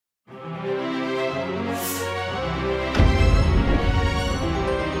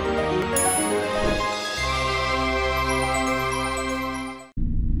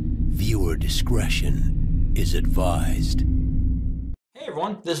discretion is advised. Hey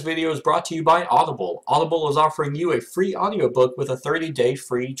everyone, this video is brought to you by Audible. Audible is offering you a free audiobook with a 30-day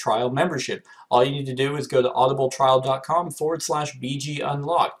free trial membership. All you need to do is go to audibletrial.com/BG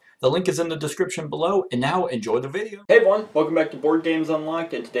Unlocked. The link is in the description below, and now enjoy the video. Hey everyone, welcome back to Board Games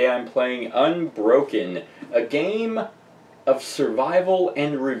Unlocked, and today I'm playing Unbroken, a game of survival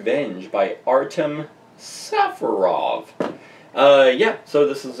and revenge by Artem Safarov. So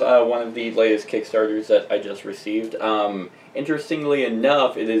this is one of the latest Kickstarters that I just received. Interestingly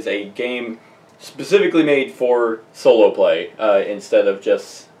enough, it is a game specifically made for solo play, instead of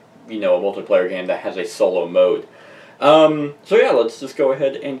just, a multiplayer game that has a solo mode. So yeah, let's just go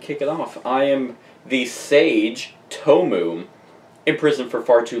ahead and kick it off. I am the sage, Tomu. Imprisoned for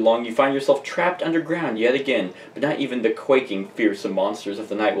far too long, you find yourself trapped underground yet again, but not even the quaking, fearsome monsters of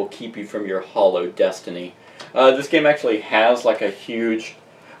the night will keep you from your hollow destiny. This game actually has like a huge,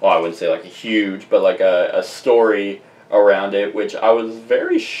 well, I wouldn't say like a huge, but like a story around it, which I was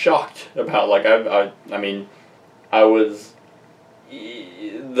very shocked about. Like, the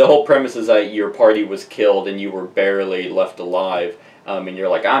whole premise is that your party was killed and you were barely left alive, and you're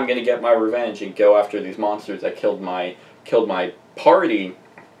like, I'm gonna get my revenge and go after these monsters that killed my party.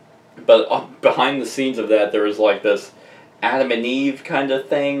 But behind the scenes of that, there was like this Adam and Eve kind of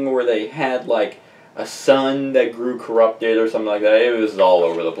thing where they had like a son that grew corrupted or something like that. It was all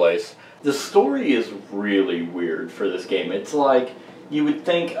over the place. The story is really weird for this game. It's like, you would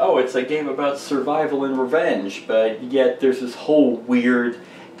think, oh, it's a game about survival and revenge, but yet there's this whole weird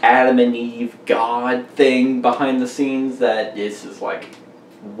Adam and Eve God thing behind the scenes that is just like,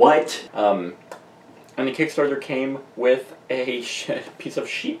 what? And the Kickstarter came with a piece of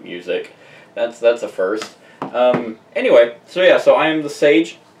sheet music. That's a first. Anyway, so yeah, so I am the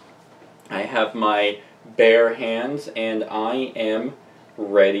sage. I have my bare hands, and I am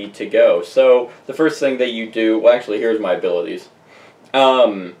ready to go. So, the first thing that you do, well actually, here's my abilities.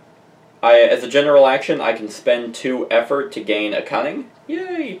 As a general action, I can spend 2 effort to gain a cunning.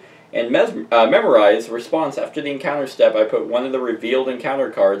 Yay! And memorize response. After the encounter step, I put one of the revealed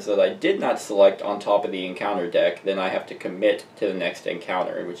encounter cards that I did not select on top of the encounter deck. Then I have to commit to the next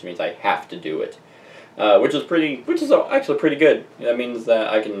encounter, which means I have to do it. Which is actually pretty good. That means that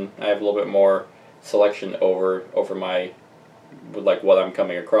I have a little bit more selection over my, like, what I'm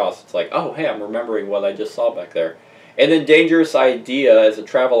coming across. It's like, oh hey, I'm remembering what I just saw back there. And then dangerous idea, as a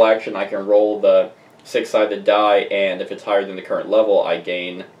travel action, I can roll the 6-sided die, and if it's higher than the current level, I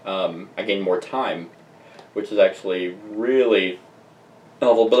gain more time, which is actually really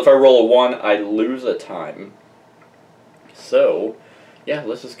helpful. But if I roll a 1, I lose a time. So yeah,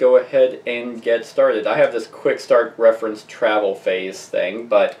 let's just go ahead and get started. I have this quick start reference travel phase thing,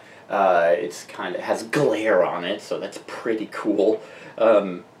 but it's kind of has glare on it, so that's pretty cool.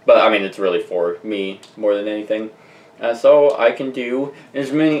 But I mean, it's really for me more than anything. So I can do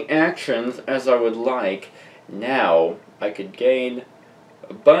as many actions as I would like. Now, I could gain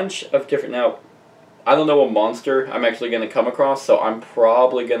a bunch of different... Now, I don't know what monster I'm actually going to come across, so I'm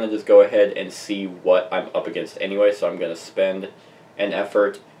probably going to just go ahead and see what I'm up against anyway. So I'm going to spend an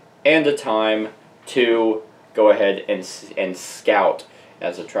effort and a time to go ahead and scout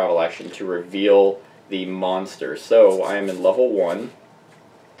as a travel action to reveal the monster. So I am in level 1.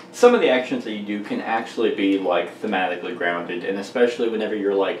 Some of the actions that you do can actually be like thematically grounded, and especially whenever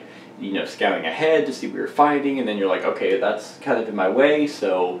you're like, scouting ahead to see what you're fighting, and then you're like, okay, that's kind of in my way,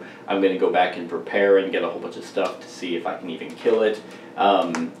 so I'm going to go back and prepare and get a whole bunch of stuff to see if I can even kill it.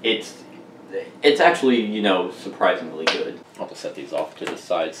 It's actually, surprisingly good. I'll just set these off to the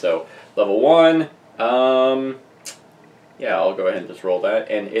side. So, level 1, yeah, I'll go ahead and just roll that,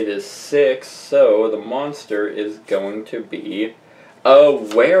 and it is 6, so the monster is going to be a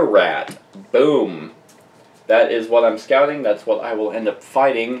were-rat. Boom. That is what I'm scouting. That's what I will end up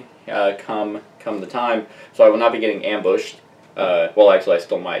fighting come the time. So I will not be getting ambushed. Well, actually, I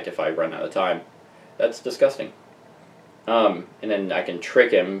still might if I run out of time. That's disgusting. And then I can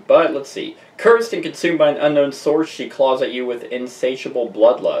trick him. But let's see. Cursed and consumed by an unknown source, she claws at you with insatiable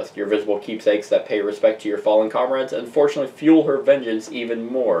bloodlust. Your visible keepsakes that pay respect to your fallen comrades unfortunately fuel her vengeance even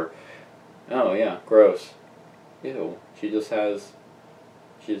more. Oh yeah, gross. Ew. She just has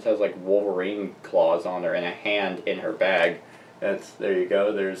like Wolverine claws on her and a hand in her bag. There you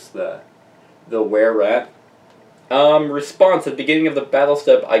go, there's the were-rat. Response, at the beginning of the battle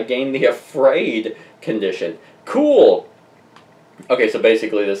step, I gain the afraid condition. Cool! Okay, so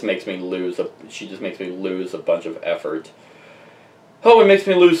basically this makes me lose, she just makes me lose a bunch of effort. Oh, it makes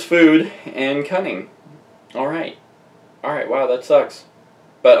me lose food and cunning. Alright. Alright, wow, that sucks.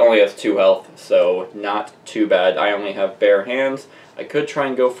 But only has 2 health, so not too bad. I only have bare hands. I could try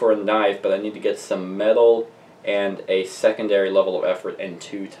and go for a knife, but I need to get some metal and a secondary level of effort and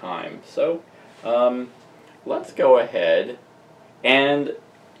 2 time. So, let's go ahead and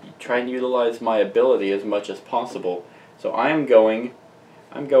try and utilize my ability as much as possible. So I'm going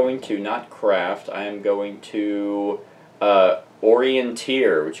to not craft, I am going to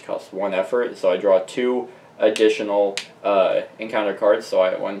orienteer, which costs 1 effort, so I draw 2 additional encounter cards, so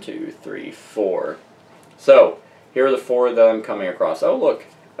I have 1, 2, 3, 4. So, here are the 4 that I'm coming across. Oh look,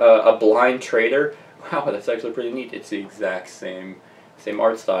 a blind trader. Wow, that's actually pretty neat. It's the exact same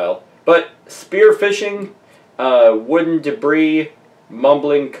art style. But spearfishing, wooden debris,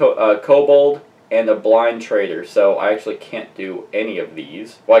 mumbling kobold, and a blind trader. So I actually can't do any of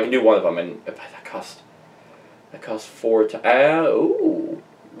these. Well, I can do one of them, and that costs 4 times. Ooh,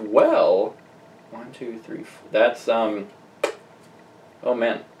 well, 1, 2, 3, 4. That's oh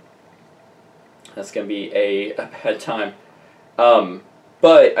man, that's gonna be a bad time.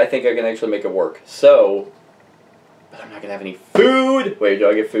 But I think I can actually make it work. So, but I'm not gonna have any food. Wait, do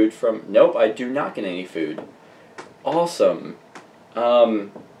I get food from? Nope, I do not get any food. Awesome.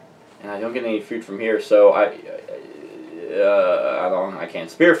 And I don't get any food from here, so I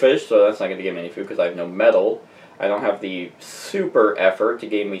can't spearfish, so that's not gonna give me any food because I have no metal. I don't have the super effort to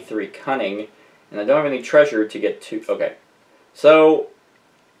give me 3 cunning, and I don't have any treasure to get 2. Okay, so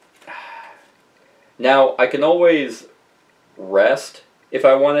now I can always rest if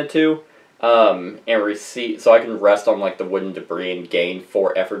I wanted to, and receive, so I can rest on like the wooden debris and gain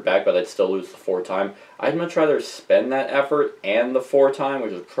 4 effort back, but I'd still lose the 4 time. I'd much rather spend that effort and the 4 time,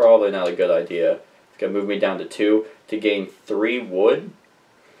 which is probably not a good idea. It's gonna move me down to 2 to gain 3 wood,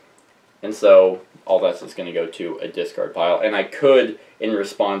 and so all that's just gonna go to a discard pile. And I could, in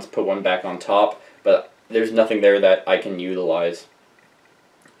response, put 1 back on top, but there's nothing there that I can utilize.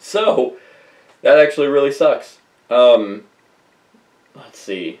 So that actually really sucks. Let's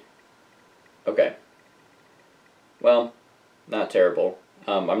see. Okay. Well, not terrible.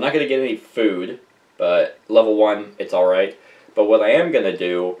 I'm not going to get any food, but level 1, it's alright. But what I am going to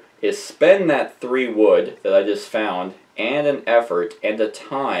do is spend that 3 wood that I just found, and an effort, and a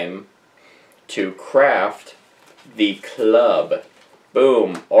time, to craft the club.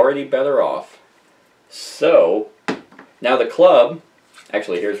 Boom. Already better off. So, now the club,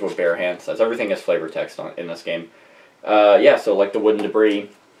 actually here's what bare hand says. Everything has flavor text in this game. Yeah, so like the wooden debris,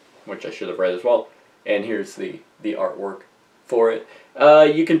 which I should have read as well. And here's the artwork for it.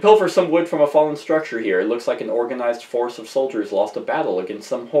 You can pilfer some wood from a fallen structure here. It looks like an organized force of soldiers lost a battle against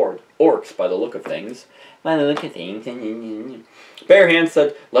some horde. Orcs, by the look of things. By the look of things. Bare hand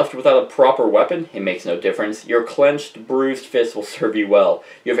said, left without a proper weapon, it makes no difference. Your clenched, bruised fist will serve you well.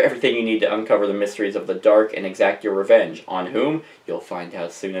 You have everything you need to uncover the mysteries of the dark and exact your revenge. On whom? You'll find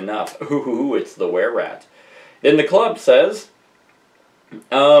out soon enough. Ooh, it's the were-rat. Then the club says,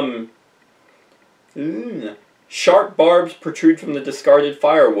 sharp barbs protrude from the discarded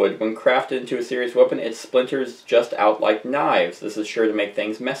firewood. When crafted into a serious weapon, it splinters just out like knives. This is sure to make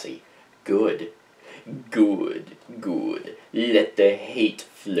things messy. Good. Good. Good. Let the hate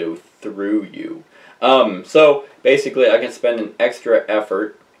flow through you. So, basically, I can spend an extra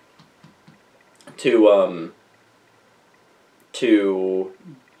effort to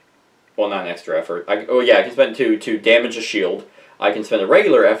well, not an extra effort. I can spend 2 to damage a shield. I can spend a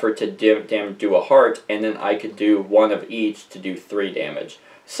regular effort to do a heart, and then I could do 1 of each to do 3 damage.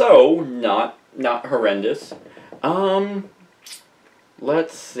 So, not horrendous.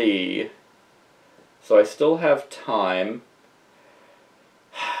 Let's see. So I still have time,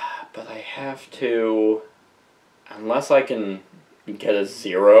 but I have to, unless I can get a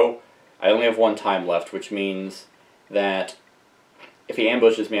 0, I only have 1 time left, which means that if he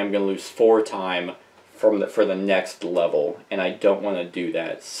ambushes me, I'm going to lose 4 time for the next level, and I don't want to do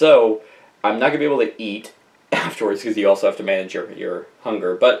that. So, I'm not going to be able to eat afterwards, because you also have to manage your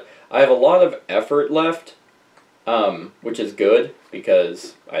hunger. But I have a lot of effort left, which is good,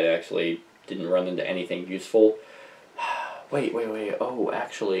 because I actually didn't run into anything useful. Wait. Oh,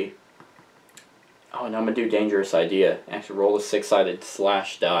 actually. Oh, now I'm going to do Dangerous Idea. Actually, roll a 6-sided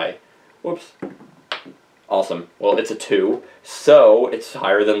slash die. Whoops. Awesome. Well, it's a 2, so it's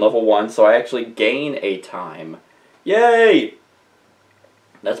higher than level 1, so I actually gain a time. Yay!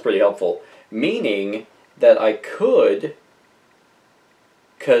 That's pretty helpful. Meaning that I could,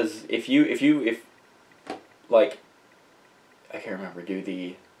 because if like, I can't remember,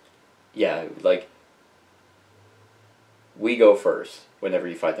 we go first whenever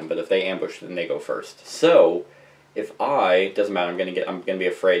you fight them, but if they ambush, then they go first. So, doesn't matter, I'm gonna be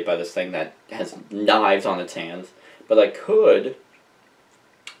afraid by this thing that has knives on its hands, but I could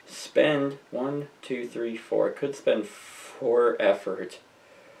spend 1, 2, 3, 4, I could spend 4 effort.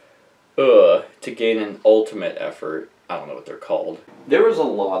 To gain an ultimate effort. I don't know what they're called. There is a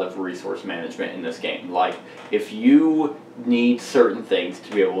lot of resource management in this game. Like, if you need certain things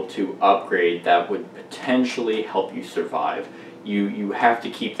to be able to upgrade that would potentially help you survive, you have to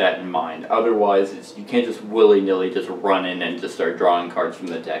keep that in mind. Otherwise, you can't just willy-nilly just run in and just start drawing cards from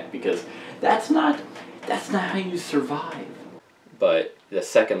the deck, because that's not how you survive. But the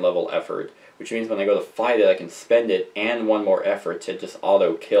second level effort, which means when I go to fight it, I can spend it and 1 more effort to just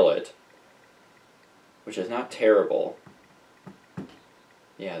auto-kill it. Which is not terrible.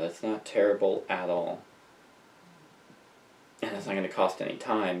 Yeah, that's not terrible at all. And it's not going to cost any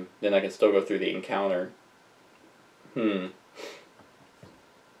time. Then I can still go through the encounter.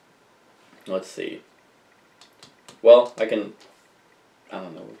 Let's see. Well, I don't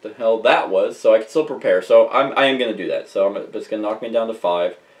know what the hell that was, so I can still prepare. So I am going to do that. So it's going to knock me down to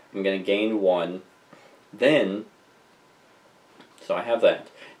 5. I'm going to gain 1. Then, so I have that.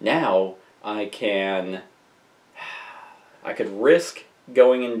 Now, I could risk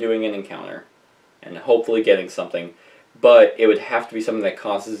going and doing an encounter and hopefully getting something, but it would have to be something that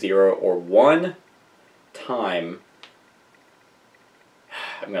costs 0 or 1 time.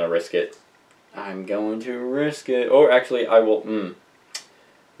 I'm going to risk it. I'm going to risk it. Or actually, I will,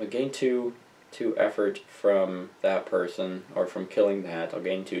 I'll gain 2 effort from that person, or from killing that. I'll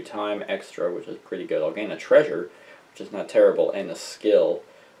gain 2 time extra, which is pretty good. I'll gain a treasure, which is not terrible, and a skill.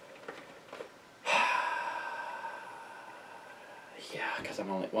 Yeah, because I'm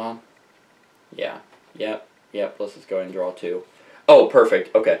only, well, yeah, yep, let's just go ahead and draw 2. Oh,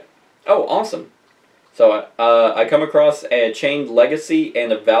 perfect, okay. Oh, awesome. So, I come across a Chained Legacy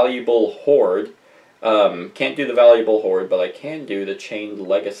and a Valuable Hoard. Can't do the Valuable Hoard, but I can do the Chained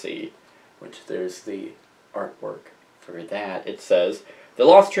Legacy, which there's the artwork for that. It says, the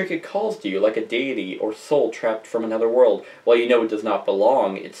lost trinket calls to you like a deity or soul trapped from another world. While you know it does not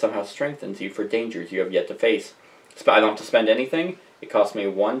belong, it somehow strengthens you for dangers you have yet to face. I don't have to spend anything. It costs me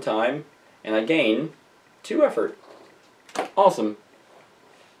 1 time, and I gain 2 effort. Awesome.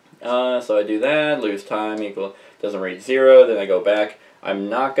 So I do that, lose time, equal, doesn't reach 0, then I go back. I'm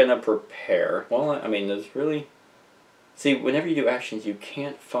not going to prepare. Well, I mean, there's really... See, whenever you do actions, you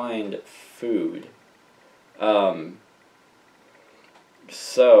can't find food.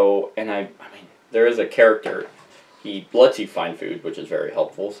 So, and I mean, there is a character. He lets you find food, which is very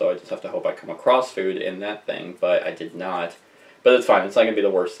helpful, so I just have to hope I come across food in that thing, but I did not. But it's fine, it's not going to be the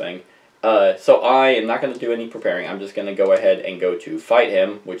worst thing. So I am not going to do any preparing. I'm just going to go ahead and go to fight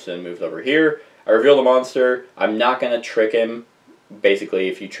him, which then moves over here. I reveal the monster. I'm not going to trick him. Basically,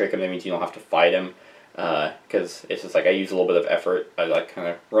 if you trick him, that means you don't have to fight him. Because it's just like I use a little bit of effort. I like kind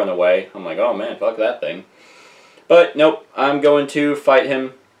of run away. I'm like, oh man, fuck that thing. But nope, I'm going to fight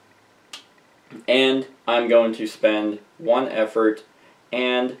him. And I'm going to spend 1 effort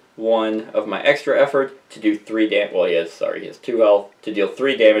and 1 of my extra effort to do 3 damage. Well, he has 2 health, to deal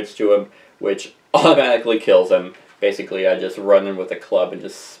 3 damage to him, which automatically kills him. Basically, I just run in with a club and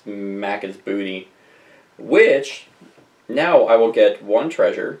just smack his booty. Which, now I will get 1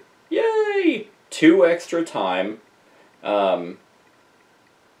 treasure. Yay! 2 extra time.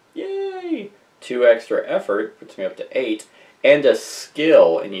 Yay! 2 extra effort, puts me up to 8. And a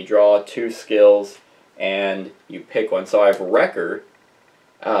skill, and you draw 2 skills, and you pick one. So I have Wrecker.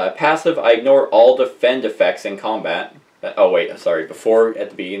 Passive, I ignore all defend effects in combat. Oh wait, sorry, before,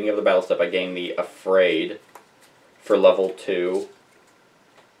 at the beginning of the battle step, I gain the Afraid for level 2.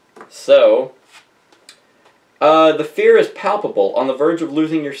 So, the fear is palpable. On the verge of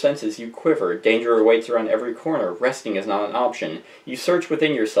losing your senses, you quiver. Danger awaits around every corner. Resting is not an option. You search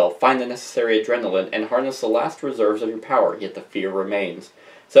within yourself, find the necessary adrenaline, and harness the last reserves of your power, yet the fear remains.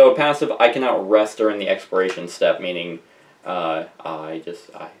 So passive, I cannot rest during the exploration step, meaning I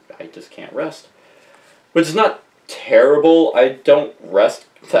just can't rest. Which is not terrible. I don't rest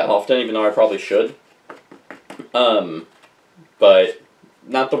that often, even though I probably should. But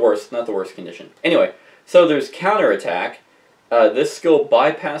not the worst condition. Anyway, so there's counterattack. This skill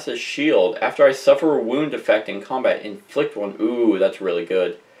bypasses shield. After I suffer a wound effect in combat, inflict 1. Ooh, that's really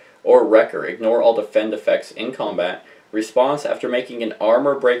good. Or Wrecker. Ignore all defend effects in combat. Response, after making an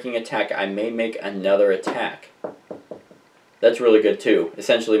armor-breaking attack, I may make another attack. That's really good too.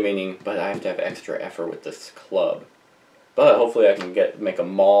 Essentially meaning, but I have to have extra effort with this club. But hopefully I can make a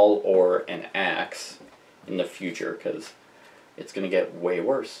maul or an axe in the future, because it's going to get way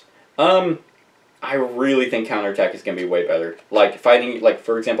worse. I really think counterattack is going to be way better. Like,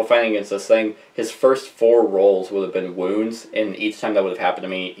 for example, fighting against this thing, his first 4 rolls would have been wounds, and each time that would have happened to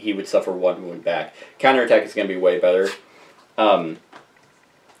me, he would suffer 1 wound back. Counterattack is going to be way better.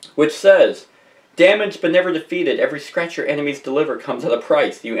 Which says, Damaged but never defeated, every scratch your enemies deliver comes at a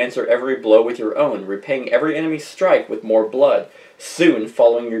price. You answer every blow with your own, repaying every enemy's strike with more blood. Soon,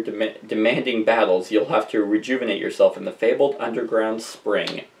 following your demanding battles, you'll have to rejuvenate yourself in the fabled underground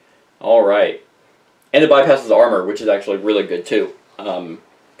spring. Alright. And it bypasses armor, which is actually really good too,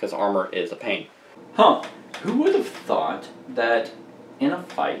 because armor is a pain. Huh. Who would have thought that in a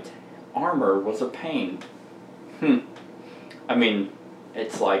fight, armor was a pain? I mean,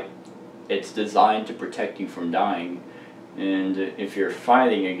 it's like, it's designed to protect you from dying, and if you're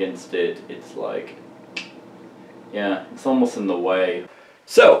fighting against it, it's like, yeah, it's almost in the way.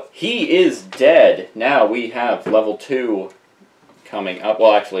 So, he is dead. Now we have level 2 coming up.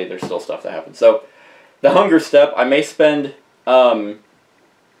 Well, actually, there's still stuff that happens. So, the hunger step, I may spend, I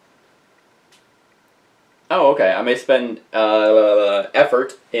may spend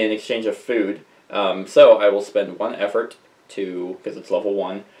effort in exchange of food. So I will spend 1 effort to, because it's level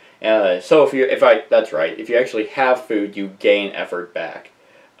 1. So that's right. If you actually have food, you gain effort back.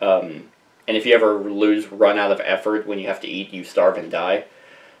 And if you ever run out of effort when you have to eat, you starve and die.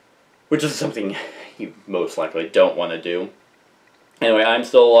 Which is something you most likely don't want to do. Anyway, I'm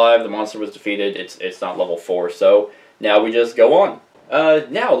still alive. The monster was defeated. It's not level 4, so now we just go on.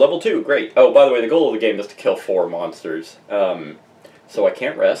 Now, level 2, great. Oh, by the way, the goal of the game is to kill 4 monsters. So I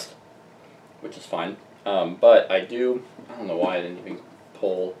can't rest, which is fine. But I don't know why I didn't even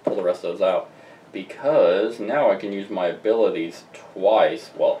pull the rest of those out. Because now I can use my abilities twice.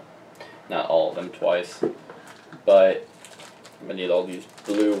 Well, not all of them twice. But I'm going to need all these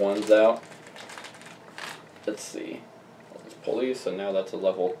blue ones out. Let's see. I'll just pull these, so now that's a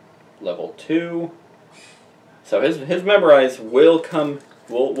level 2. So his memorize will come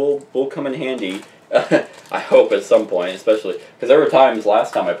in handy. I hope at some point, especially because there were times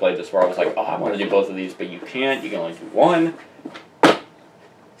last time I played this where I was like, oh, I want to do both of these, but you can't. You can only do one.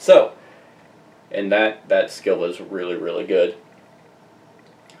 So, and that skill is really, really good.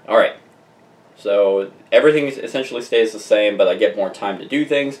 All right. So everything essentially stays the same, but I get more time to do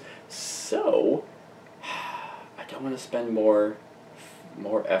things. So I don't want to spend more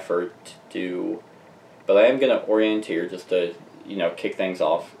effort to do. But I am going to orient here just to, kick things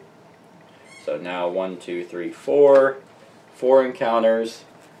off. So now 1, 2, 3, 4. 4 encounters.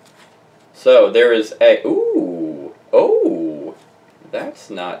 So there is a... Ooh! Oh! That's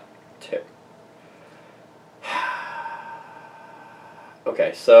not...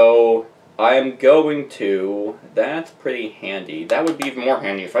 Okay, so I am going to... That's pretty handy. That would be even more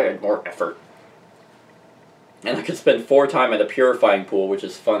handy if I had more effort. And I could spend 4 time at a purifying pool, which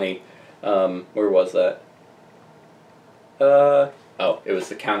is funny. Where was that? Oh, it was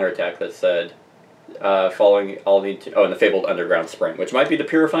the counterattack that said, following all the... in the Fabled Underground Spring, which might be the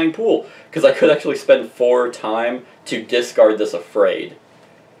purifying pool, because I could actually spend 4 time to discard this Afraid.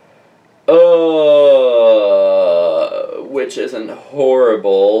 Which isn't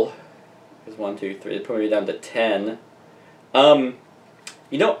horrible. Because 1, 2, 3, they put me down to 10. I'm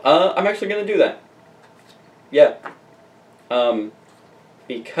actually going to do that. Yeah.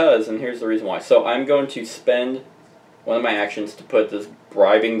 Because, and here's the reason why. So I'm going to spend one of my actions to put this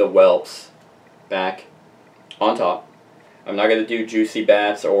bribing the whelps back on top. I'm not going to do juicy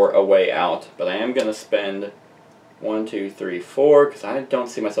bats or a way out, but I am going to spend 1, 2, 3, 4, because I don't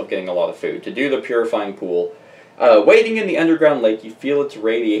see myself getting a lot of food, to do the purifying pool. Waiting in the underground lake, you feel it's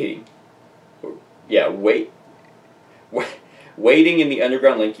radiating. Yeah, waiting in the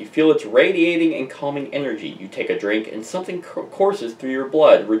underground lake, you feel its radiating and calming energy. You take a drink, and something courses through your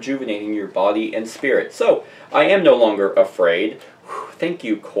blood, rejuvenating your body and spirit. So, I am no longer afraid. Whew, thank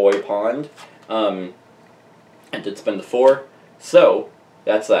you, Koi Pond. I did spend the 4. So,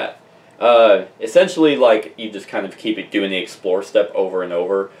 that's that. Essentially, like, you just kind of keep doing the explore step over and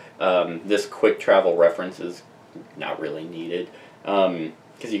over. This quick travel reference is not really needed.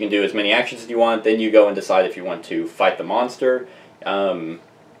 Because you can do as many actions as you want, then you go and decide if you want to fight the monster.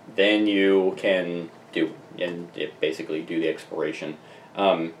 Then you can basically do the exploration.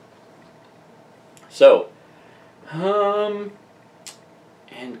 And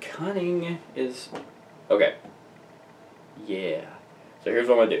cunning is... Okay. Yeah. So here's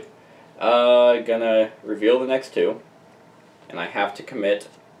what I'm going to do. Gonna reveal the next 2. And I have to commit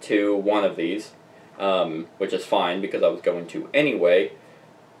to one of these. Which is fine, because I was going to anyway.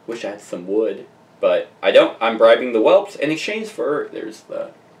 Wish I had some wood, but I don't. I'm bribing the whelps in exchange for... There's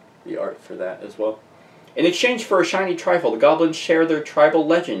the art for that as well. In exchange for a shiny trifle, the goblins share their tribal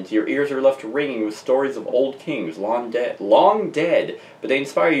legends. Your ears are left ringing with stories of old kings, long dead, but they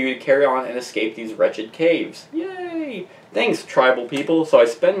inspire you to carry on and escape these wretched caves. Yay! Thanks, tribal people. So I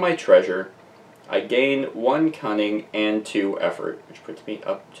spend my treasure. I gain 1 cunning and 2 effort, which puts me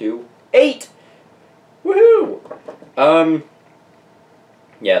up to 8. Woohoo!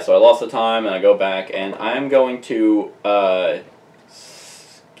 Yeah, so I lost the time, and I go back, and I'm going to,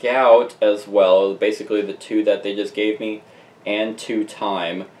 scout as well, basically the 2 that they just gave me, and 2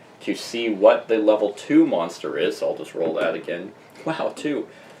 time, to see what the level 2 monster is, so I'll just roll that again. Wow, 2.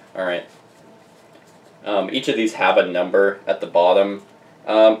 Alright. Each of these have a number at the bottom.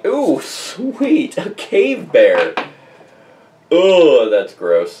 Ooh, sweet! A cave bear! Ugh, that's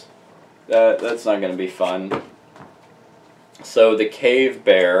gross. That's not gonna be fun. So the cave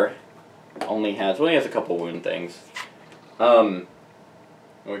bear only has a couple wound things.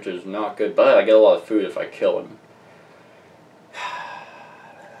 Which is not good, but I get a lot of food if I kill him.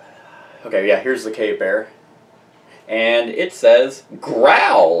 Okay, yeah, here's the cave bear. And it says,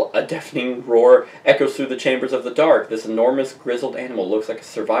 "Growl!" A deafening roar echoes through the chambers of the dark. This enormous, grizzled animal looks like a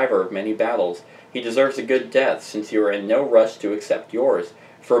survivor of many battles. He deserves a good death, since you are in no rush to accept yours.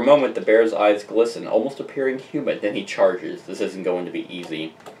 For a moment, the bear's eyes glisten, almost appearing human. Then he charges. This isn't going to be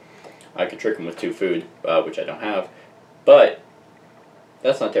easy. I could trick him with 2 food, which I don't have. But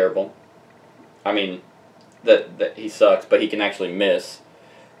that's not terrible. I mean, that he sucks, but he can actually miss.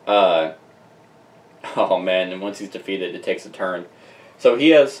 Oh man, and once he's defeated, it takes a turn. So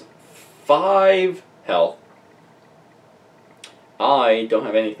he has 5 health. I don't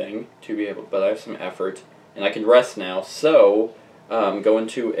have anything to be able, but I have some effort, and I can rest now. So I'm going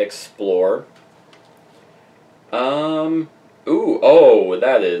to explore. Ooh, oh,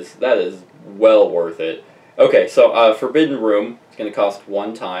 that is well worth it. Okay, so Forbidden Room is going to cost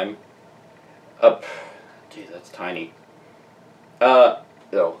 1 time. Geez, that's tiny.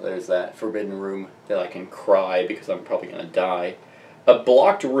 Oh, there's that Forbidden Room that I can cry because I'm probably going to die. A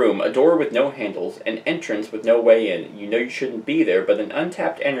blocked room, a door with no handles, an entrance with no way in. You know you shouldn't be there, but an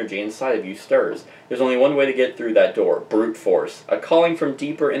untapped energy inside of you stirs. There's only one way to get through that door, brute force. A calling from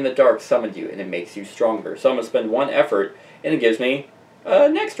deeper in the dark summoned you, and it makes you stronger. So I'm going to spend 1 effort, and it gives me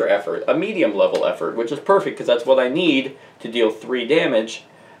an extra effort, a medium level effort, which is perfect because that's what I need to deal 3 damage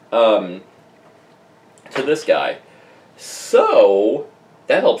to this guy. So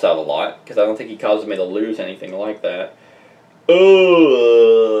that helps out a lot, because I don't think he causes me to lose anything like that.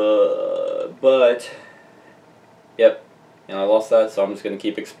 But, yep, and I lost that, so I'm just going to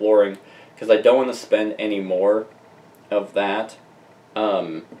keep exploring, because I don't want to spend any more of that.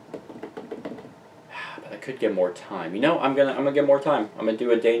 But I could get more time. You know, I'm gonna get more time. I'm gonna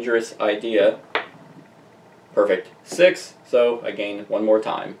do a dangerous idea. Perfect. 6, so I gain 1 more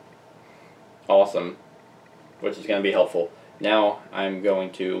time. Awesome. Which is gonna be helpful. Now I'm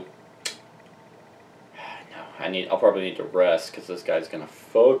going to. No, I'll probably need to rest because this guy's gonna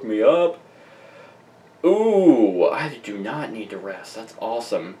fuck me up. Ooh, I do not need to rest. That's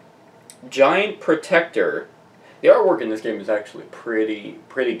awesome. Giant Protector. The artwork in this game is actually pretty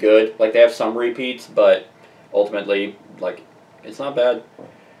good. Like, they have some repeats, but ultimately, like, it's not bad.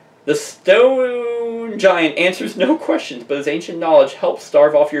 The Stone Giant answers no questions, but his ancient knowledge helps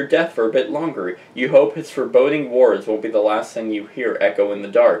starve off your death for a bit longer. You hope his foreboding words won't be the last thing you hear echo in the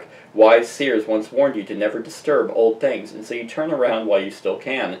dark. Wise seers once warned you to never disturb old things, and so you turn around while you still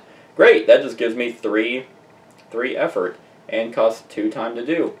can. Great, that just gives me 3 effort, and costs 2 time to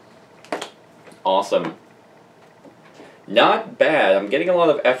do. Awesome. Not bad. I'm getting a lot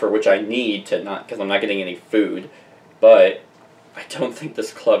of effort, which I need to not, because I'm not getting any food, but I don't think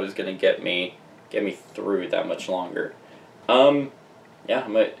this club is going to get me through that much longer. Yeah,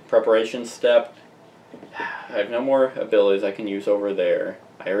 I'm at preparation step. I have no more abilities I can use over there.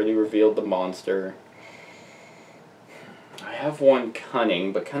 I already revealed the monster. I have 1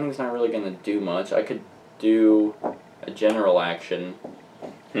 cunning, but cunning's not really going to do much. I could do a general action.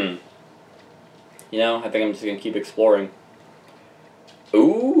 You know, I think I'm just going to keep exploring.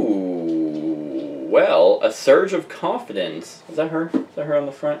 Ooh, well, a surge of confidence. Is that her? Is that her on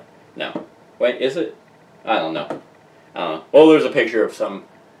the front? No. Wait, is it? I don't know. Well, there's a picture of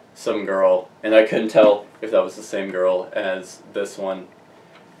some girl, and I couldn't tell if that was the same girl as this one.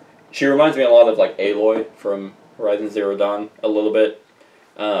 She reminds me a lot of, like, Aloy from Horizon Zero Dawn, a little bit.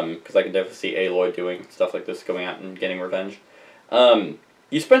 Because I can definitely see Aloy doing stuff like this, going out and getting revenge.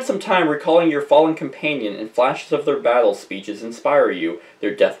 You spent some time recalling your fallen companion, and flashes of their battle speeches inspire you.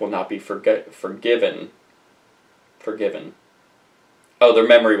 Their death will not be forgiven. Forgiven. Oh, their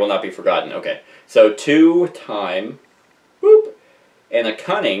memory will not be forgotten. Okay. So 2 time. Boop. And a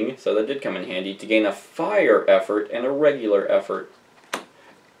cunning, so that did come in handy, to gain a fire effort and a regular effort.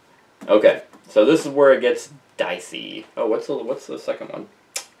 Okay. So this is where it gets dicey. Oh, what's the second one?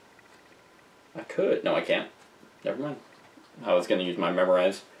 I could. No, I can't. Never mind. I was going to use my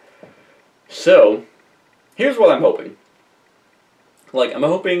memorize. So, here's what I'm hoping. Like, I'm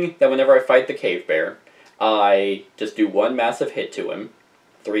hoping that whenever I fight the cave bear, I just do one massive hit to him,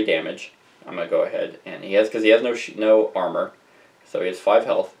 3 damage. I'm gonna go ahead, and because he has no armor, so he has 5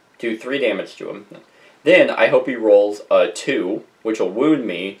 health. Do 3 damage to him. Then I hope he rolls a 2, which will wound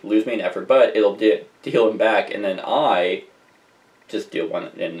me, lose me an effort, but it'll deal him back, and then I just deal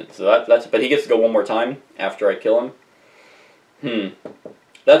 1. And so that's. But he gets to go one more time after I kill him.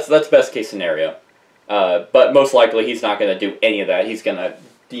 That's best case scenario. But most likely he's not gonna do any of that. He's gonna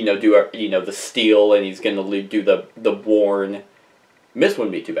do the steal, and he's gonna do the warn. Miss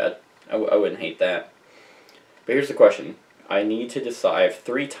wouldn't be too bad. I wouldn't hate that. But here's the question. I need to decide. I have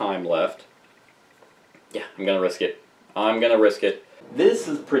 3 time left. Yeah, I'm going to risk it. I'm going to risk it. This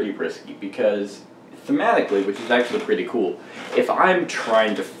is pretty risky because thematically, which is actually pretty cool, if I'm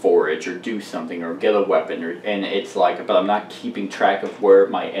trying to forage or do something or get a weapon, and it's like, but I'm not keeping track of where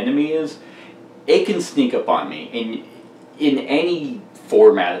my enemy is, it can sneak up on me. And in any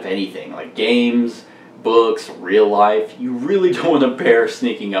format of anything, like games, books, real life, you really don't want a bear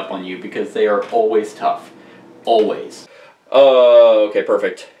sneaking up on you because they are always tough. Always. Okay,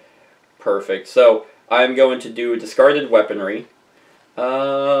 perfect. Perfect. So, I'm going to do discarded weaponry.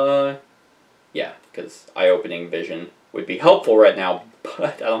 Yeah, because eye-opening vision would be helpful right now,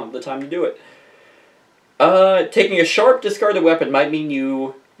 but I don't have the time to do it. Taking a sharp discarded weapon might mean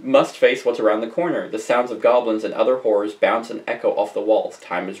you must face what's around the corner. The sounds of goblins and other horrors bounce and echo off the walls.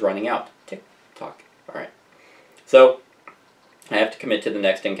 Time is running out. Tick-tock. Alright. So, I have to commit to the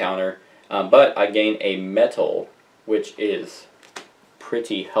next encounter, but I gain a metal, which is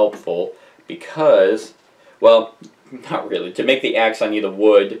pretty helpful because, well, not really. To make the axe, I need a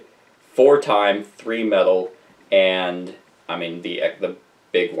wood, 4 time, 3 metal, and, I mean, the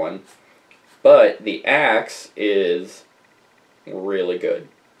big one. But the axe is really good.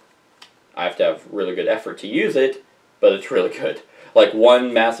 I have to have really good effort to use it, but it's really good. Like,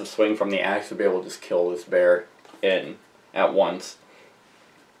 one massive swing from the axe would be able to just kill this bear at once.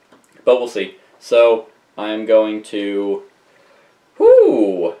 But we'll see. So, I'm going to...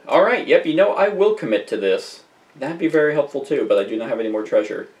 Whoo! Alright, yep, I will commit to this. That'd be very helpful too, but I do not have any more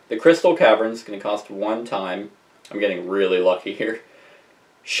treasure. The Crystal Cavern is going to cost 1 time. I'm getting really lucky here.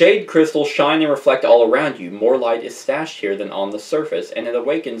 Shade crystals shine and reflect all around you. More light is stashed here than on the surface, and it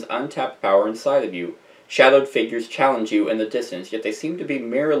awakens untapped power inside of you. Shadowed figures challenge you in the distance, yet they seem to be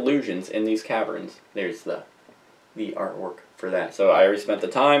mere illusions in these caverns. There's the artwork for that. So I already spent the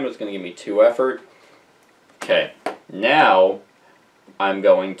time. It's going to give me 2 effort. Okay, now I'm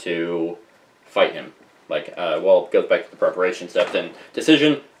going to fight him. Like, well, it goes back to the preparation step. Then,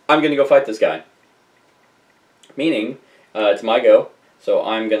 decision, I'm going to go fight this guy. Meaning, it's my go. So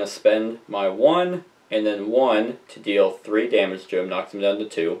I'm going to spend my 1 and then 1 to deal 3 damage to him, knocks him down to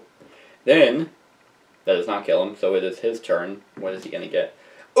 2. Then, that does not kill him, so it is his turn. What is he going to get?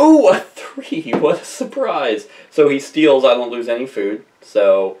 Ooh, a 3! What a surprise! So he steals, I don't lose any food.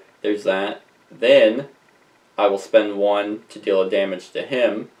 So, there's that. Then, I will spend 1 to deal a damage to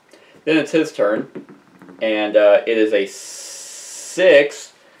him. Then it's his turn. And it is a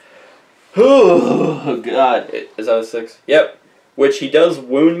 6. Oh, God. Is that a 6? Yep. Which he does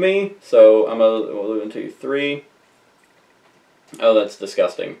wound me. So, I'm going to 1, 2, 3. Oh, that's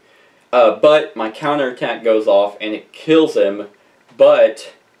disgusting. But my counterattack goes off and it kills him.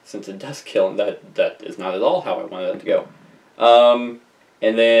 But, since it does kill him, that is not at all how I wanted it to go.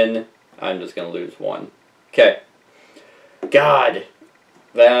 And then, I'm just going to lose 1. Okay. God.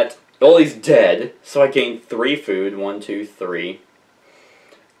 Well, he's dead. So I gain 3 food. 1, 2, 3.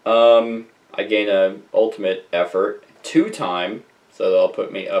 I gain an ultimate effort. 2 time. So that'll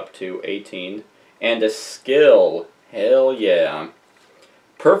put me up to 18. And a skill. Hell yeah.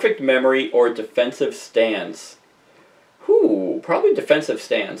 Perfect memory or defensive stance. Whew, probably defensive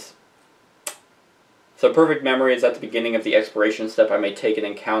stance. So perfect memory is at the beginning of the exploration step. I may take an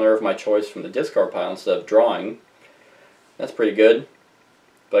encounter of my choice from the discard pile instead of drawing. That's pretty good.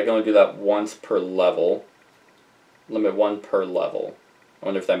 But I can only do that once per level. Limit 1 per level. I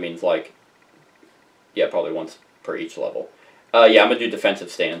wonder if that means like... Yeah, probably once per each level. Yeah, I'm going to do defensive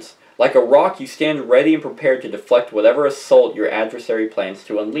stance. Like a rock, you stand ready and prepared to deflect whatever assault your adversary plans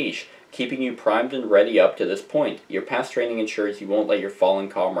to unleash, keeping you primed and ready up to this point. Your past training ensures you won't let your fallen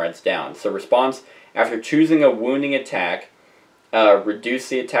comrades down. So response, after choosing a wounding attack, reduce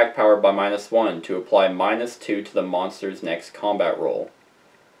the attack power by -1 to apply -2 to the monster's next combat roll.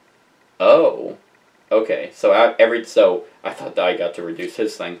 Oh. Okay, so I thought that I got to reduce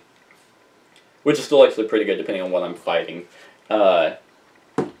his thing. Which is still actually pretty good depending on what I'm fighting.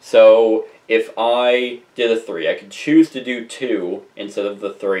 So, if I did a 3, I could choose to do 2 instead of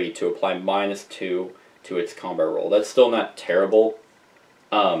the 3 to apply -2 to its combat roll. That's still not terrible.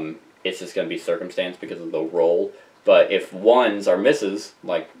 it's just going to be circumstance because of the roll. But if ones are misses,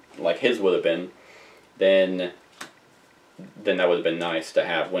 like his would have been, then that would have been nice to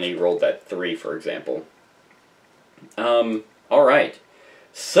have when he rolled that 3, for example. Alright.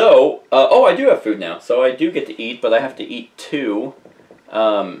 So, oh, I do have food now. So I do get to eat, but I have to eat 2.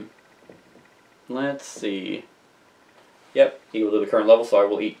 Let's see. Yep, equal to the current level, so I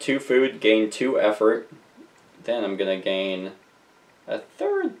will eat 2 food, gain 2 effort. Then I'm going to gain a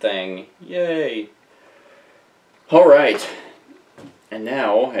 3rd thing. Yay. Alright. And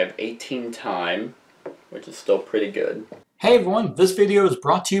now I have 18 time, which is still pretty good. Hey everyone, this video is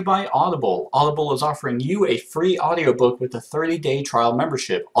brought to you by Audible. Audible is offering you a free audiobook with a 30-day trial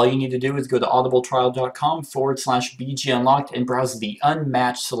membership. All you need to do is go to audibletrial.com/BG Unlocked and browse the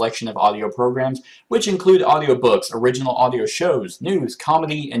unmatched selection of audio programs, which include audiobooks, original audio shows, news,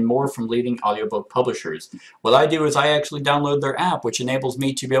 comedy, and more from leading audiobook publishers. What I do is I actually download their app, which enables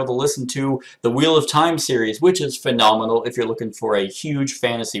me to be able to listen to the Wheel of Time series, which is phenomenal if you're looking for a huge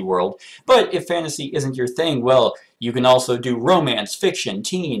fantasy world. But if fantasy isn't your thing, well, you can also do romance, fiction,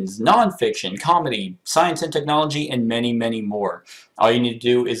 teens, nonfiction, comedy, science and technology, and many, many more. All you need to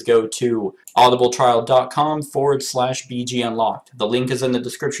do is go to audibletrial.com/BG Unlocked. The link is in the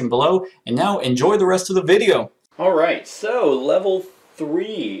description below, and now enjoy the rest of the video. Alright, so level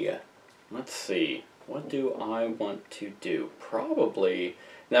 3. Let's see. What do I want to do? Probably.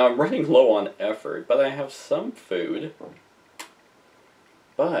 Now I'm running low on effort, but I have some food.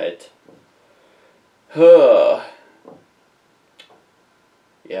 But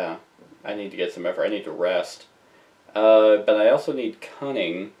yeah, I need to get some effort. I need to rest. But I also need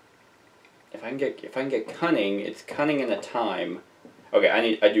cunning. If I can get cunning, it's cunning in a time. Okay,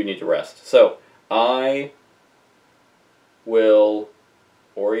 I do need to rest. So I will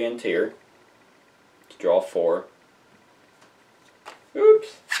orienteer to draw 4.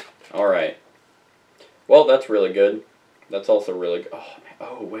 Oops. All right. Well, that's really good. That's also really good. Oh man.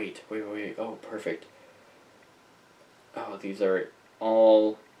 Oh wait. Oh, perfect. Oh, these are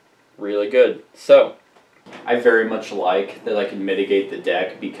all really good. So, I very much like that I can mitigate the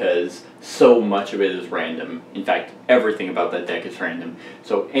deck because so much of it is random. In fact, everything about that deck is random.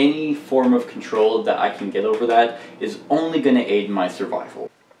 So any form of control that I can get over that is only going to aid my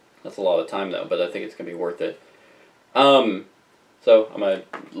survival. That's a lot of time though, but I think it's going to be worth it. So I'm going to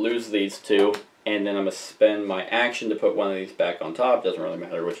lose these 2, and then I'm going to spend my action to put one of these back on top. Doesn't really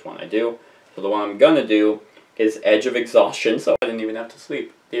matter which one I do. So the one I'm going to do is Edge of Exhaustion, so I didn't even have to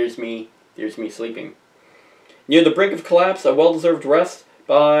sleep. There's me sleeping. Near the brink of collapse, a well-deserved rest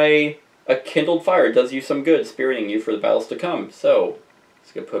by a kindled fire does you some good, spiriting you for the battles to come. So,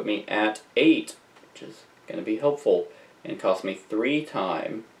 it's going to put me at 8, which is going to be helpful, and cost me 3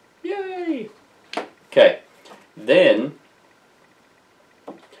 time. Yay! Okay, then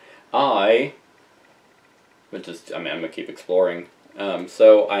I'm going to keep exploring.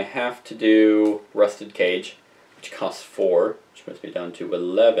 So I have to do Rusted Cage, which costs 4, which puts me down to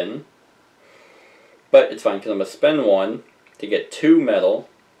 11. But it's fine, because I'm going to spend 1 to get 2 metal,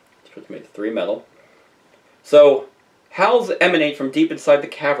 which puts me at 3 metal. So, howls emanate from deep inside the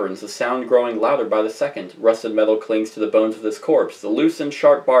caverns, the sound growing louder by the second. Rusted metal clings to the bones of this corpse. The loose and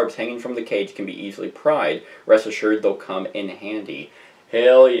sharp barbs hanging from the cage can be easily pried. Rest assured they'll come in handy.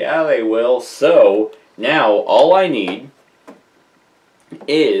 Hell yeah, they will. So, now all I need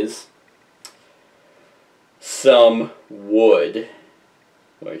is some wood,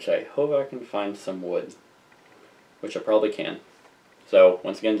 which I hope I can find some wood, which I probably can. So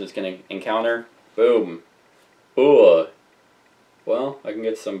once again, just gonna encounter, boom, ooh. Well, I can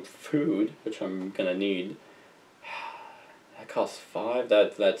get some food, which I'm gonna need. That costs 5.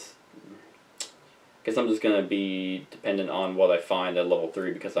 That's. Guess I'm just gonna be dependent on what I find at level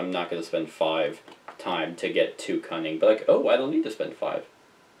 3 because I'm not gonna spend 5 time to get 2 cunning. But like, oh, I don't need to spend 5.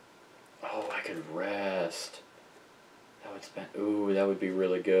 Oh, I could rest. That would spend. Ooh, that would be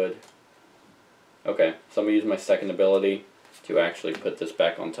really good. Okay, so I'm gonna use my second ability to actually put this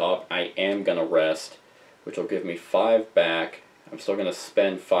back on top. I am gonna rest, which will give me 5 back. I'm still gonna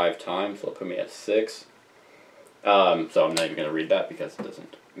spend 5 times, so it'll put me at 6. So I'm not even gonna read that because it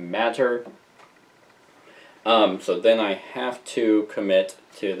doesn't matter. So then I have to commit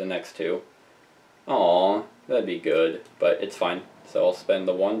to the next 2. Aw, that'd be good, but it's fine. So I'll spend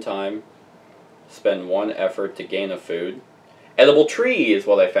the 1 time, spend 1 effort to gain a food. Edible tree is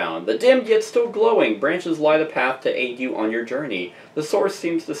what I found. The dimmed yet still glowing branches light a path to aid you on your journey. The source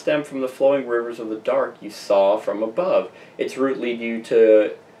seems to stem from the flowing rivers of the dark you saw from above. Its root lead you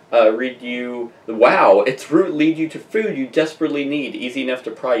to its root lead you to food you desperately need, easy enough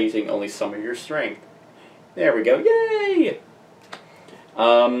to pry using only some of your strength. There we go. Yay!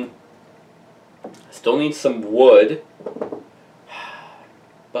 Still need some wood.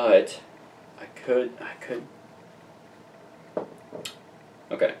 But I could.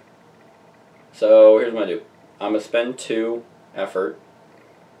 Okay. So here's what I do. I'm gonna spend 2 effort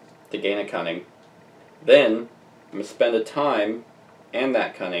to gain a cunning. Then I'm gonna spend a time and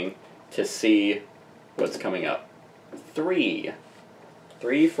that cunning to see what's coming up. 3.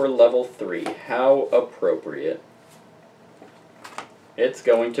 3 for level 3. How appropriate. It's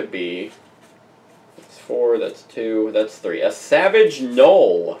going to be. That's 4. That's 2. That's 3. A Savage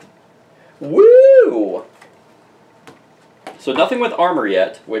Gnoll. Woo! So nothing with armor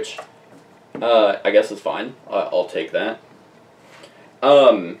yet, which I guess is fine. I'll take that.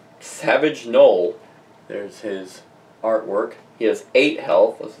 Savage Gnoll. There's his artwork. He has 8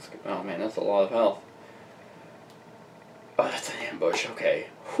 health. Oh man, that's a lot of health. Oh, that's an ambush. Okay.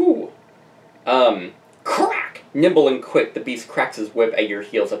 Whew. Crack! Nimble and quick, the beast cracks his whip at your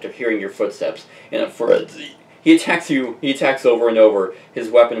heels after hearing your footsteps. In a frenzy, he attacks you. He attacks over and over, his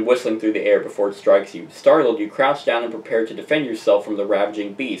weapon whistling through the air before it strikes you. Startled, you crouch down and prepare to defend yourself from the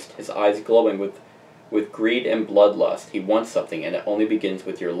ravaging beast, his eyes glowing with greed and bloodlust. He wants something, and it only begins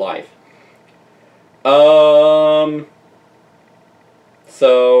with your life.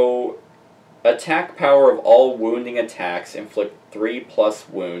 So, attack power of all wounding attacks inflict 3+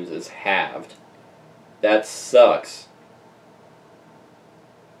 wounds is halved. That sucks.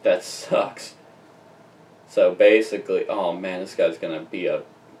 That sucks. So basically, oh man, this guy's gonna be a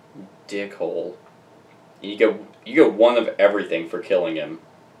dickhole. You get 1 of everything for killing him.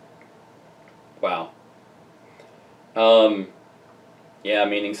 Wow. Yeah,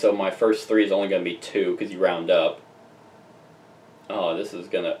 meaning so my first 3 is only gonna be 2 because you round up. Oh, this is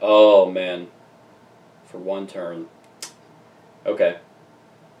gonna. Oh man. For 1 turn. Okay.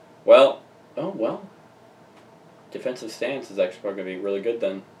 Well. Oh well. Defensive stance is actually probably going to be really good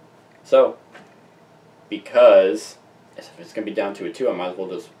then. So, because if it's going to be down to a 2, I might as well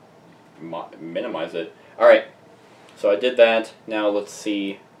just minimize it. Alright, so I did that. Now let's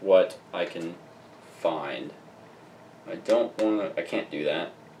see what I can find. I can't do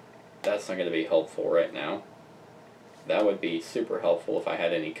that. That's not going to be helpful right now. That would be super helpful if I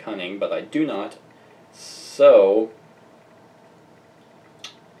had any cunning, but I do not. So,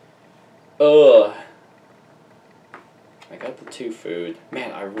 I got the 2 food.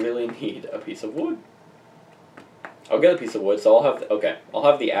 Man, I really need a piece of wood. I'll get a piece of wood, so I'll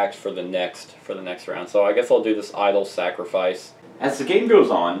have the axe for the next round. So I guess I'll do this idle sacrifice. As the game goes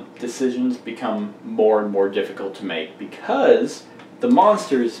on, decisions become more and more difficult to make because the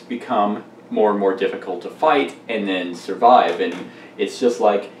monsters become more and more difficult to fight and then survive. And it's just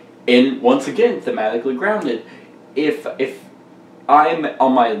like, and once again, thematically grounded. If I'm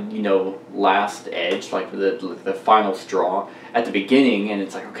on my, last edge, like the final straw at the beginning, and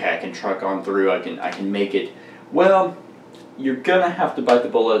it's like, okay, I can truck on through, I can make it. Well, you're gonna have to bite the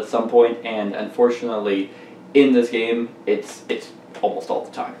bullet at some point, and unfortunately, in this game, it's almost all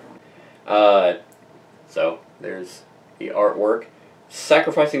the time. So there's the artwork.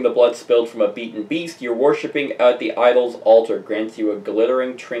 Sacrificing the blood spilled from a beaten beast you're worshipping at the idol's altar grants you a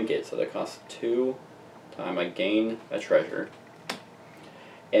glittering trinket, so that costs 2 time. I gain a treasure.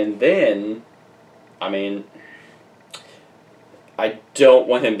 And then, I mean, I don't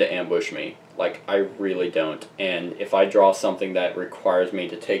want him to ambush me. Like, I really don't. And if I draw something that requires me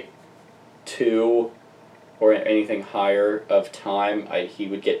to take 2 or anything higher of time, he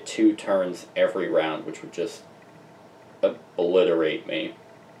would get 2 turns every round, which would just obliterate me.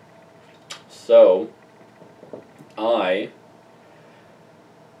 So, I'm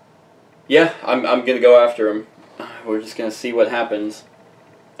gonna go after him. We're just gonna see what happens.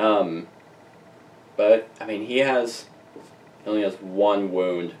 But I mean, he only has 1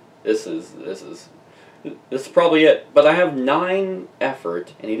 wound. This is probably it. But I have 9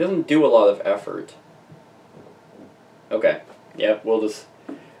 effort, and he doesn't do a lot of effort. Okay, yeah,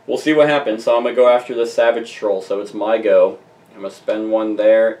 we'll see what happens. So I'm gonna go after the Savage Troll. So it's my go. I'm gonna spend 1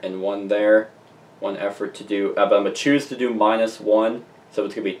 there and 1 there, 1 effort to do. But I'm gonna choose to do -1, so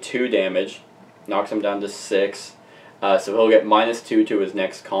it's gonna be 2 damage. Knocks him down to 6. So he'll get -2 to his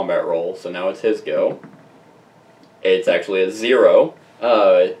next combat roll. So now it's his go. It's actually a 0,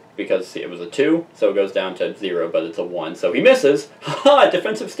 because it was a 2, so it goes down to 0, but it's a 1. So he misses. Haha,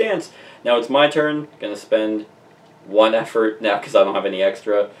 defensive stance. Now it's my turn. Gonna spend 1 effort now because I don't have any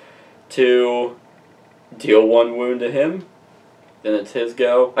extra to deal 1 wound to him. Then it's his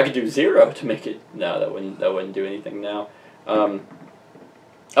go. I could do 0 to make it. No, that wouldn't do anything now.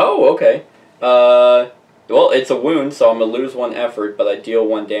 Oh, okay. Well, it's a wound, so I'm going to lose 1 effort, but I deal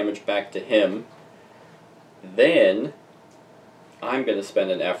 1 damage back to him. Then, I'm going to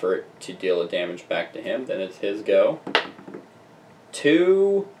spend an effort to deal a damage back to him. Then it's his go.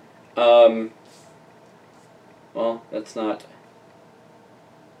 2, well, that's not...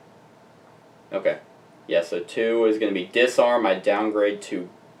 Okay. Yeah, so 2 is going to be disarm. I downgrade to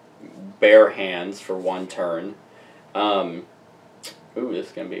bare hands for 1 turn. Ooh, this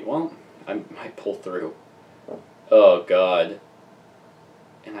is going to be... Well, I might pull through. Oh, God.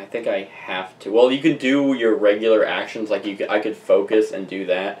 And I think I have to... Well, you can do your regular actions. Like, I could focus and do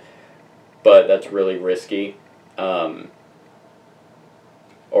that. But that's really risky. Or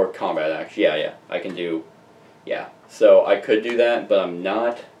combat action. Yeah. I can do... Yeah. So, I could do that, but I'm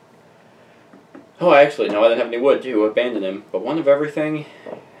not... Oh, actually, no, I didn't have any wood, too. Abandon him. But 1 of everything...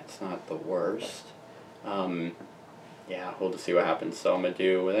 It's not the worst. Yeah, we'll just see what happens. So I'm going to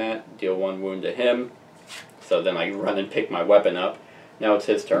do that. Deal 1 wound to him. So then I run and pick my weapon up. Now it's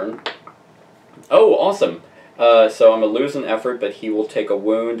his turn. Oh, awesome. So I'm going to lose an effort, but he will take a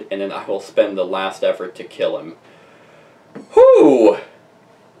wound, and then I will spend the last effort to kill him. Whew!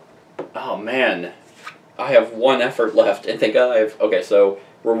 Oh, man. I have 1 effort left, and thank God I have... Okay, so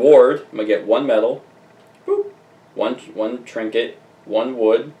reward. I'm going to get 1 medal. Whoop. One trinket. 1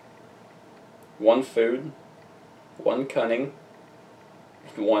 wood. 1 food. 1 cunning.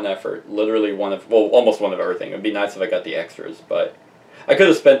 1 effort. Literally 1 of... Well, almost 1 of everything. It would be nice if I got the extras, but... I could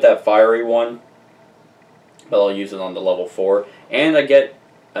have spent that fiery one, but I'll use it on the level 4. And I get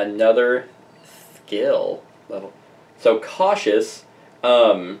another skill level. So cautious,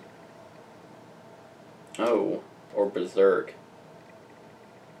 oh, or berserk.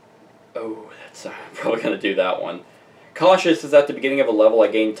 Oh, that's I'm probably going to do that one. Cautious is at the beginning of a level I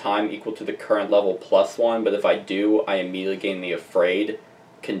gain time equal to the current level plus 1, but if I do, I immediately gain the afraid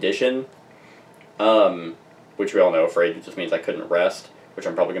condition. Which we all know, afraid just means I couldn't rest, which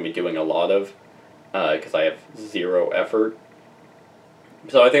I'm probably going to be doing a lot of, because I have 0 effort.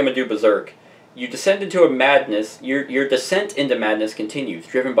 So I think I'm going to do Berserk. You descend into a madness, your descent into madness continues,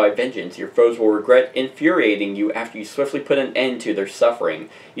 driven by vengeance. Your foes will regret infuriating you after you swiftly put an end to their suffering.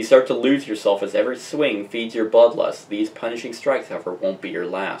 You start to lose yourself as every swing feeds your bloodlust. These punishing strikes, however, won't be your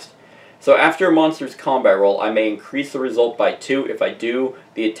last. So after a monster's combat roll, I may increase the result by 2. If I do,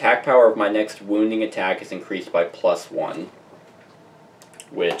 the attack power of my next wounding attack is increased by +1.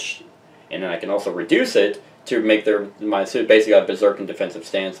 Which, and then I can also reduce it to make so basically I have Berserk and Defensive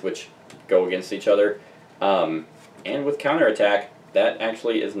Stance, which go against each other. And with counterattack, that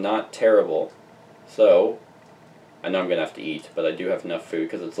actually is not terrible. So, I know I'm going to have to eat, but I do have enough food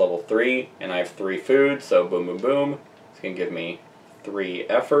because it's level 3, and I have 3 food, so boom, boom, boom. It's going to give me 3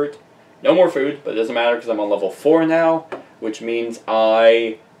 effort. No more food, but it doesn't matter because I'm on level 4 now, which means if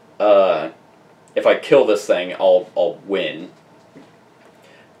I kill this thing, I'll win.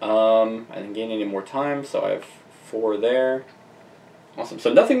 I didn't gain any more time, so I have 4 there. Awesome.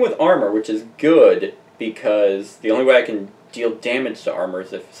 So nothing with armor, which is good, because the only way I can deal damage to armor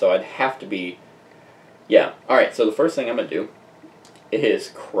is so I'd have to be... Yeah. Alright, so the first thing I'm going to do is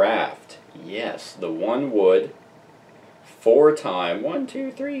craft. Yes, the 1 wood... 4 time, 1,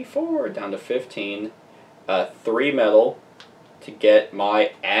 2, 3, 4, down to 15, 3 metal to get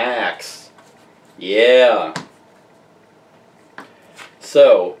my axe. Yeah.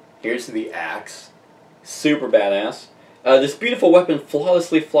 So, here's the axe. Super badass. This beautiful weapon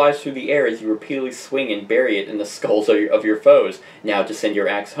flawlessly flies through the air as you repeatedly swing and bury it in the skulls of your foes. Now to send your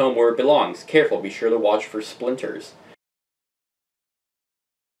axe home where it belongs. Careful, be sure to watch for splinters.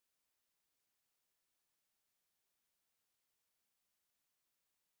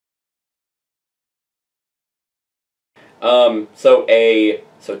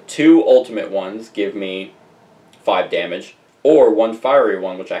 So 2 ultimate ones give me 5 damage, or 1 fiery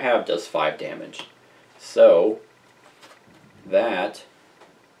one, which I have, does 5 damage. So that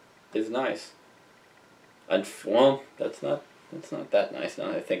is nice. And well, that's not that nice now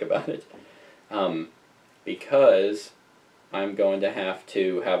that I think about it, because I'm going to have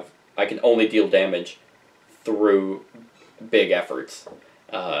I can only deal damage through big efforts.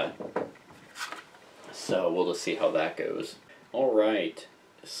 So we'll just see how that goes. Alright,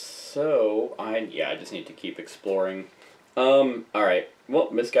 so I just need to keep exploring. Alright, well,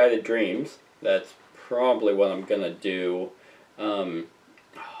 misguided dreams. That's probably what I'm gonna do. I'm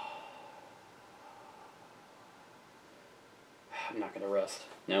not gonna rest.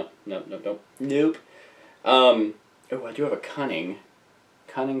 Nope. Oh, I do have a cunning.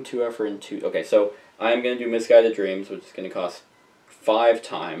 Cunning, 2 effort, and 2... Okay, so I'm gonna do misguided dreams, which is gonna cost 5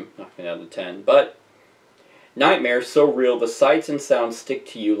 time, knocking out of 10, but... Nightmares so real the sights and sounds stick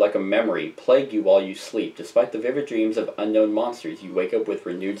to you like a memory, plague you while you sleep. Despite the vivid dreams of unknown monsters, you wake up with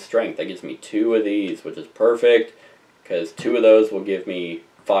renewed strength. That gives me 2 of these, which is perfect, Because 2 of those will give me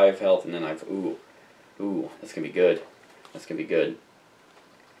 5 health, and then I've... Ooh, that's going to be good. That's going to be good.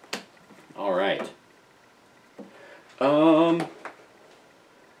 Alright. Oh,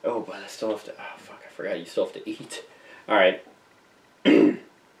 but I still have to... Oh, fuck, I forgot. You still have to eat. Alright.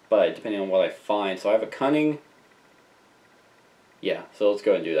 But depending on what I find... So I have a cunning... Yeah, so let's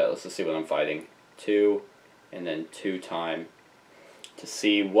go ahead and do that. Let's just see what I'm fighting. 2, and then 2 time. To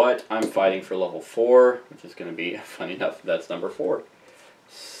see what I'm fighting for level 4, which is going to be, funny enough, that's number 4.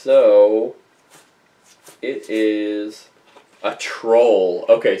 So, it is a troll.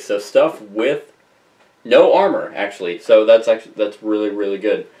 Okay, so stuff with no armor, actually. So that's really, really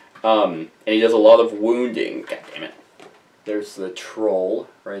good. And he does a lot of wounding. God damn it. There's the troll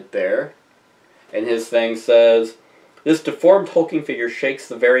right there. And his thing says, this deformed hulking figure shakes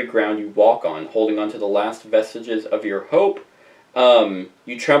the very ground you walk on, holding on to the last vestiges of your hope.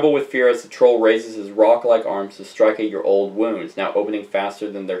 You tremble with fear as the troll raises his rock-like arms to strike at your old wounds, now opening faster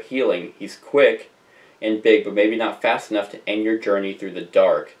than they're healing. He's quick and big, but maybe not fast enough to end your journey through the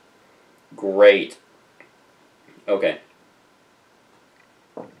dark. Great. Okay.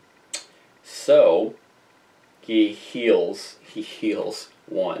 So, he heals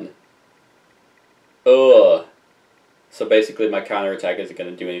 1. Ugh. So basically my counterattack isn't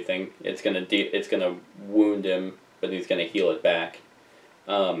going to do anything. It's going to wound him, but he's going to heal it back.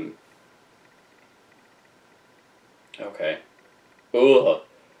 Okay. Ugh.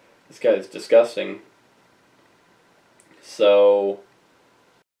 This guy is disgusting. So...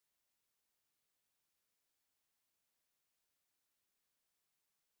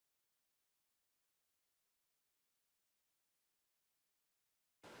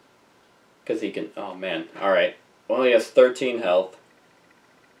 Because he can... Oh, man. Alright. Well, he has 13 health.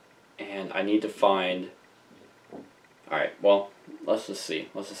 And I need to find... Alright, well, let's just see.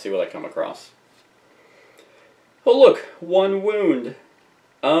 Let's just see what I come across. Oh, look! 1 wound.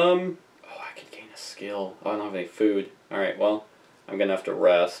 Oh, I could gain a skill. Oh, I don't have any food. Alright, well, I'm going to have to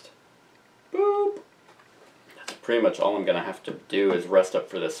rest. Boop! That's pretty much all I'm going to have to do is rest up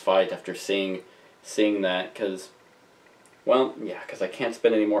for this fight after seeing that, because... Well, yeah, because I can't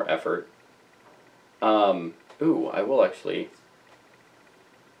spend any more effort. Ooh, I will actually...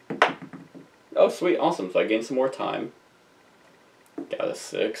 Oh, sweet, awesome. So I gained some more time. Got a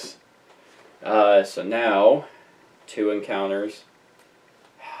 6. So now, 2 encounters.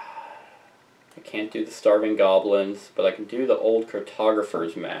 I can't do the Starving Goblins, but I can do the Old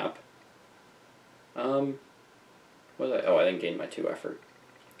Cartographer's map. What did I didn't gain my 2 effort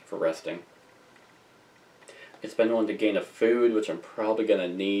for resting. I can spend 1 to gain a food, which I'm probably going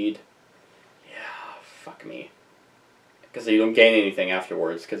to need. Yeah, fuck me. Because you don't gain anything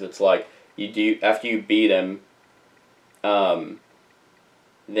afterwards, because it's like, after you beat him,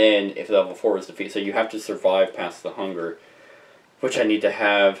 then if level 4 is defeated, so you have to survive past the hunger, which I need to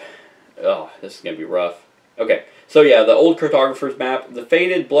have. Oh, this is going to be rough. Okay, so yeah, the Old Cartographer's map. The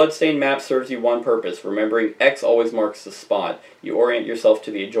faded, bloodstained map serves you one purpose. Remembering X always marks the spot. You orient yourself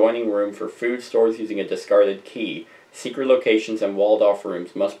to the adjoining room for food stores using a discarded key. Secret locations and walled-off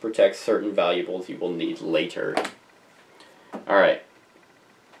rooms must protect certain valuables you will need later. Alright.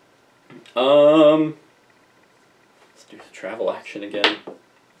 Let's do the travel action again.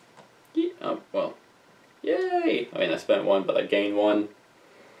 Yeah, well, yay! I mean, I spent 1, but I gained 1.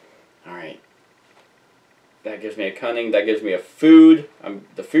 Alright. That gives me a cunning, that gives me a food.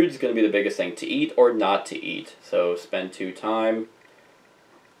 The food's going to be the biggest thing. To eat or not to eat. So, spend 2 time.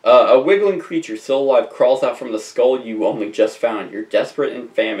 A wiggling creature still alive crawls out from the skull you only just found. You're desperate and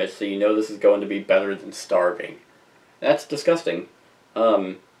famished, so you know this is going to be better than starving. That's disgusting.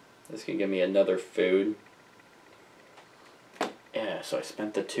 This can give me another food. Yeah, so I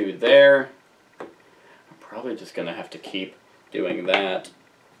spent the 2 there. I'm probably just going to have to keep doing that.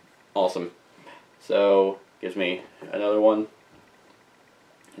 Awesome. So, gives me another 1.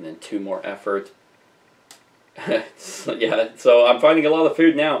 And then 2 more effort. So, yeah, so I'm finding a lot of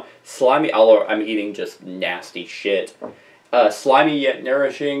food now. Slimy, although I'm eating just nasty shit. Slimy yet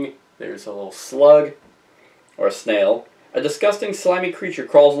nourishing. There's a little slug. Or a snail. A disgusting slimy creature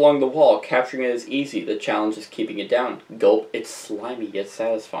crawls along the wall. Capturing it is easy. The challenge is keeping it down. Gulp. It's slimy yet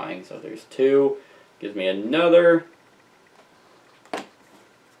satisfying. So there's 2. Gives me another.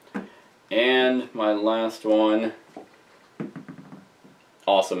 And my last one.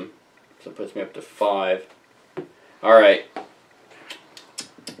 Awesome. So it puts me up to 5. Alright.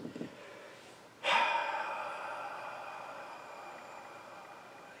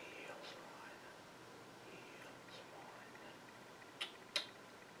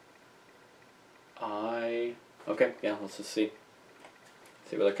 Okay, yeah, let's just see.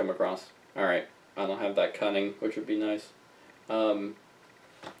 See what I come across. Alright. I don't have that cunning, which would be nice. Well,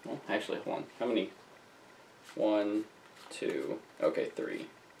 actually, hold on. How many? 1, 2, okay, 3.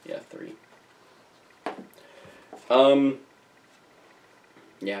 Yeah, 3.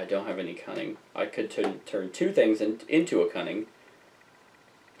 Yeah, I don't have any cunning. I could turn 2 things into a cunning.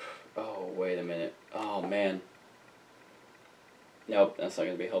 Oh, wait a minute. Oh, man. Nope, that's not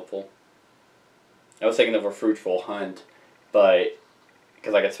going to be helpful. I was thinking of a fruitful hunt, but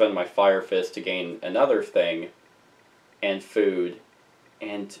because I could spend my fire fist to gain another thing, and food,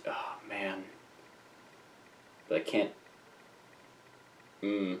 and, oh, man. But I can't.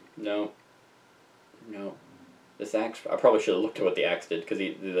 No. No. This axe, I probably should have looked at what the axe did, because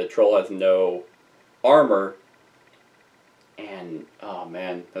the troll has no armor, and, oh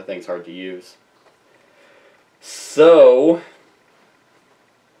man, that thing's hard to use. So,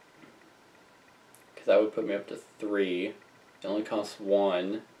 because that would put me up to 3. It only costs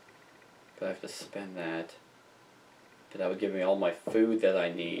 1, but I have to spend that. But that would give me all my food that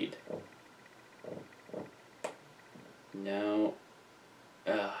I need. No.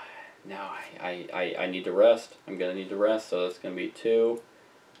 Now I need to rest. I'm going to need to rest, so that's going to be 2.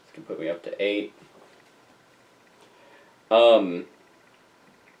 It's going to put me up to 8.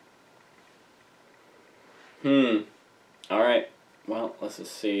 Alright. Well, let's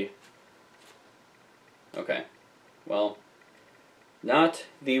just see. Okay. Well, not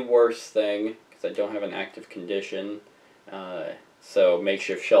the worst thing, because I don't have an active condition. So,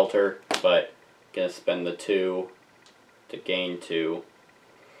 makeshift shelter, but going to spend the 2 to gain 2.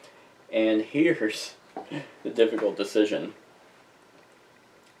 And here's the difficult decision.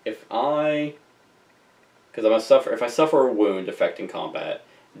 If I suffer a wound affecting combat,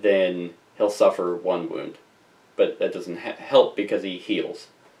 then he'll suffer 1 wound. But that doesn't help because he heals.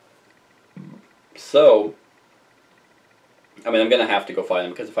 So, I mean, I'm going to have to go fight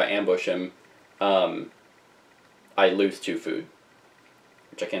him, because if I ambush him, I lose 2 food.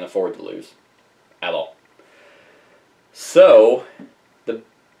 Which I can't afford to lose. At all. So, the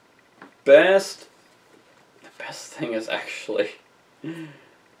best thing is actually...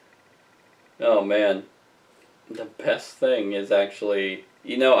 Oh man. The best thing is actually...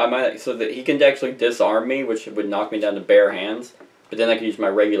 You know, I might... So that he can actually disarm me, which would knock me down to bare hands. But then I can use my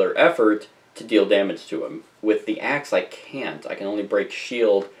regular effort to deal damage to him. With the axe, I can't. I can only break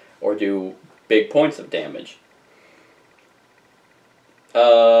shield or do big points of damage.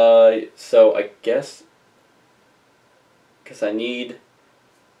 So I guess... Because I need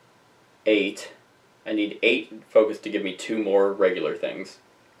 8. I need 8 focus to give me 2 more regular things.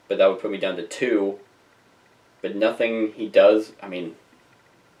 But that would put me down to 2. But nothing he does, I mean...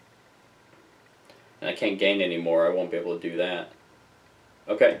 And I can't gain anymore, I won't be able to do that.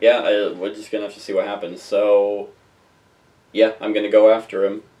 Okay, yeah, we're just gonna have to see what happens. So, yeah, I'm gonna go after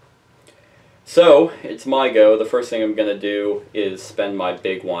him. So, it's my go. The first thing I'm gonna do is spend my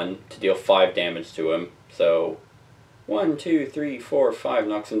big one to deal 5 damage to him. So, 1, 2, 3, 4, 5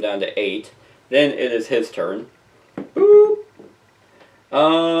 knocks him down to 8. Then it is his turn. Boop!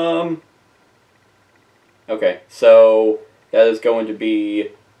 Okay, so that is going to be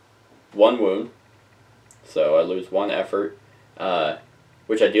 1 wound. So I lose 1 effort,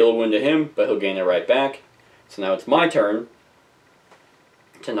 which I deal a wound to him, but he'll gain it right back. So now it's my turn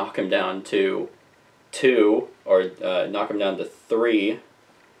to knock him down to 2, or knock him down to 3.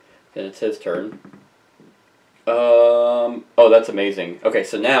 Then it's his turn. Oh, that's amazing. Okay,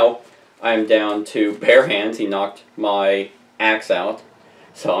 so now I'm down to bare hands. He knocked my axe out.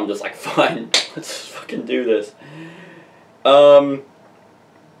 So I'm just like, fine, let's fucking do this.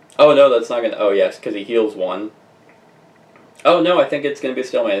 Oh no, that's not gonna, oh yes, because he heals 1. Oh no, I think it's gonna be a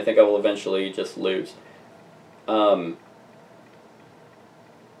stalemate. I think I will eventually just lose. Oh,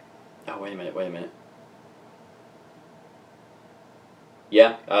 wait a minute.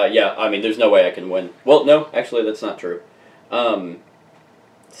 Yeah, yeah, I mean, there's no way I can win. Well, no, actually, that's not true.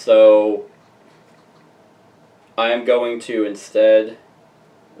 So, I am going to instead,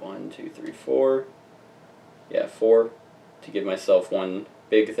 1, 2, 3, 4, yeah, 4, to give myself 1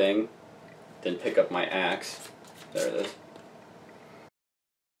 big thing, then pick up my axe. There it is.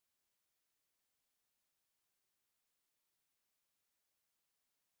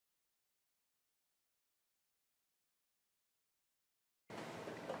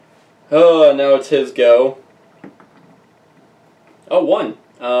 Oh, now it's his go. Oh, 1.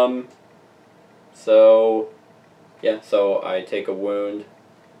 So, yeah, so I take a wound,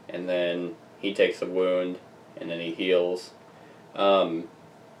 and then he takes a wound, and then he heals. Then,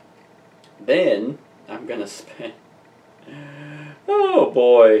 I'm gonna spend... Oh,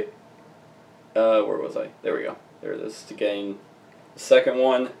 boy. Where was I? There we go. There it is, to gain the second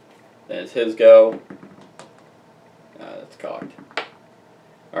one. Then it's his go. That's cocked.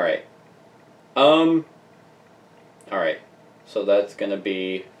 Alright. Alright. So that's gonna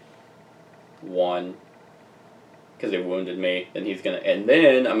be 1. Because it wounded me. And he's gonna. And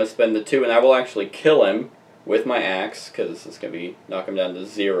then I'm gonna spend the 2, and I will actually kill him with my axe, because it's gonna be knock him down to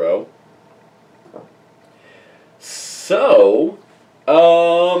 0. So,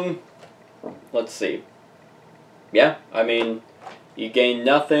 let's see. Yeah, I mean, you gain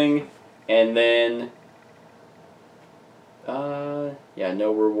nothing, and then, yeah,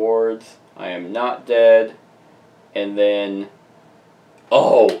 no rewards. I am not dead, and then,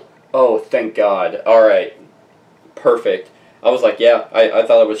 oh, thank God. Alright, perfect. I was like, yeah, I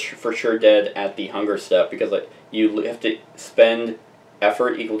thought I was for sure dead at the hunger step, because like you have to spend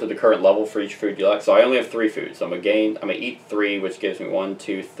effort equal to the current level for each food you like. So I only have 3 food, so I'm gonna eat 3, which gives me 1,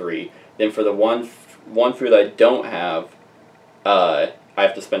 2, 3. Then for the one food I don't have, I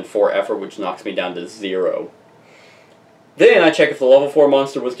have to spend 4 effort, which knocks me down to 0. Then I check if the level 4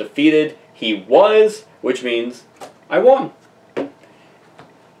 monster was defeated. He was, which means I won.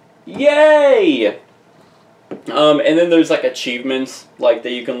 Yay! And then there's like achievements like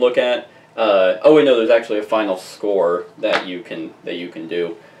that you can look at. Oh wait, no, there's actually a final score that you can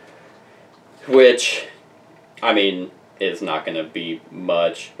do, which, I mean, is not going to be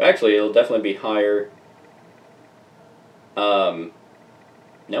much. Actually, it'll definitely be higher.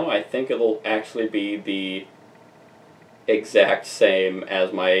 No, I think it'll actually be the exact same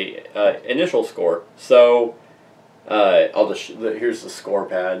as my initial score. So, I'll just here's the score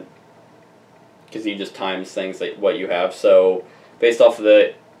pad, because you just times things like what you have. So based off of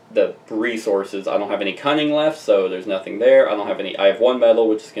the resources, I don't have any cunning left, so there's nothing there. I have 1 metal,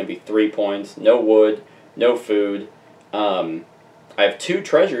 which is going to be 3 points. No wood, no food. I have 2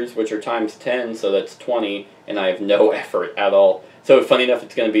 treasures, which are times 10, so that's 20, and I have no effort at all. So funny enough,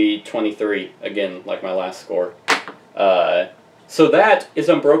 it's going to be 23 again, like my last score. So that is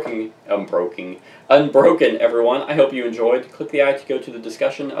Unbroken, everyone. I hope you enjoyed. Click the I to go to the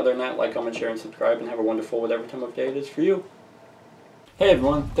discussion. Other than that, like, comment, share, and subscribe, and have a wonderful whatever time of day it is for you. Hey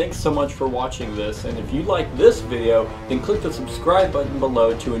everyone, thanks so much for watching this, and if you like this video, then click the subscribe button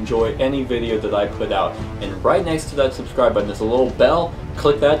below to enjoy any video that I put out. And right next to that subscribe button is a little bell.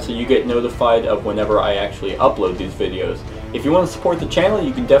 Click that so you get notified of whenever I actually upload these videos. If you want to support the channel,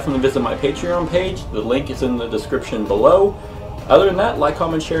 you can definitely visit my Patreon page. The link is in the description below. Other than that, like,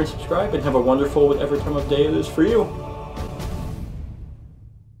 comment, share, and subscribe, and have a wonderful whatever time of day it is for you.